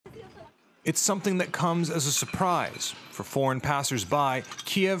It's something that comes as a surprise. For foreign passers-by,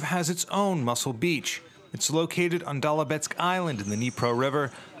 Kyiv has its own muscle beach. It's located on Dolobetsk Island in the Dnipro River.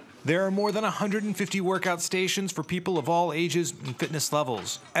 There are more than 150 workout stations for people of all ages and fitness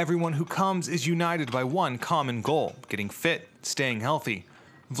levels. Everyone who comes is united by one common goal: getting fit, staying healthy.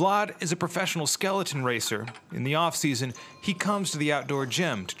 Vlad is a professional skeleton racer. In the off-season, he comes to the outdoor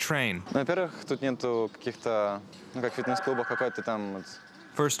gym to train.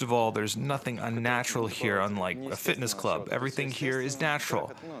 First of all, there's nothing unnatural here, unlike a fitness club. Everything here is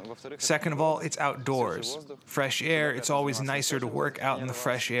natural. Second of all, it's outdoors. Fresh air, it's always nicer to work out in the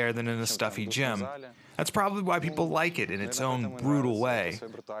fresh air than in a stuffy gym. That's probably why people like it in its own brutal way.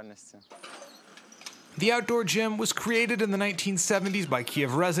 The outdoor gym was created in the 1970s by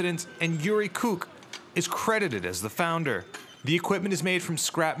Kyiv residents, and Yuri Kuk is credited as the founder. The equipment is made from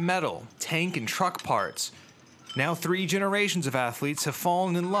scrap metal, tank and truck parts. Now 3 generations of athletes have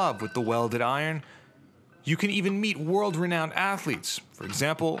fallen in love with the welded iron. You can even meet world-renowned athletes. For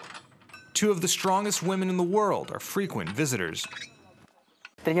example, 2 of the strongest women in the world are frequent visitors.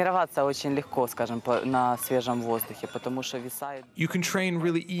 You can train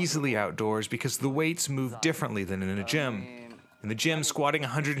really easily outdoors because the weights move differently than in a gym. In the gym, squatting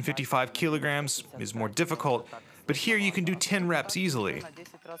 155 kilograms is more difficult, but here you can do 10 reps easily.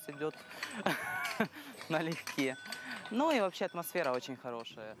 The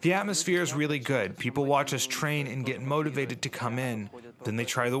atmosphere is really good. People watch us train and get motivated to come in. Then they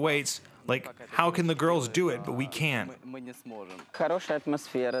try the weights. Like, how can the girls do it, but we can't?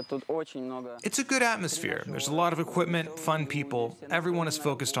 It's a good atmosphere. There's a lot of equipment, fun people. Everyone is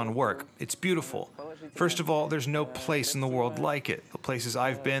focused on work. It's beautiful. First of all, there's no place in the world like it. The places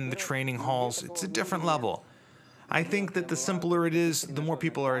I've been, the training halls, it's a different level. I think that the simpler it is, the more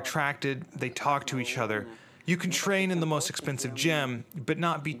people are attracted, they talk to each other. You can train in the most expensive gym, but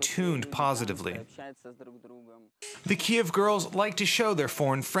not be tuned positively. The Kyiv girls like to show their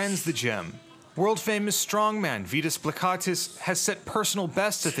foreign friends the gym. World-famous strongman Vitas Plakatis has set personal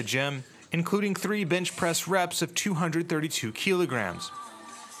bests at the gym, including 3 bench press reps of 232 kilograms.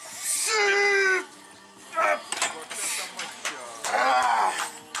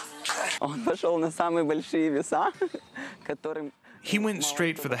 He went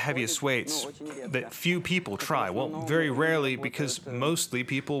straight for the heaviest weights that few people try. Well, very rarely, because mostly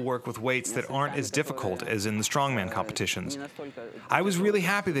people work with weights that aren't as difficult as in the strongman competitions. I was really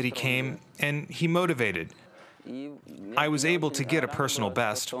happy that he came, and he motivated. I was able to get a personal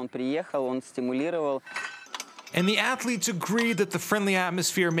best. And the athletes agreed that the friendly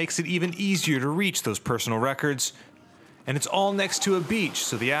atmosphere makes it even easier to reach those personal records. And it's all next to a beach,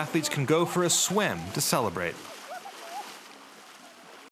 so the athletes can go for a swim to celebrate.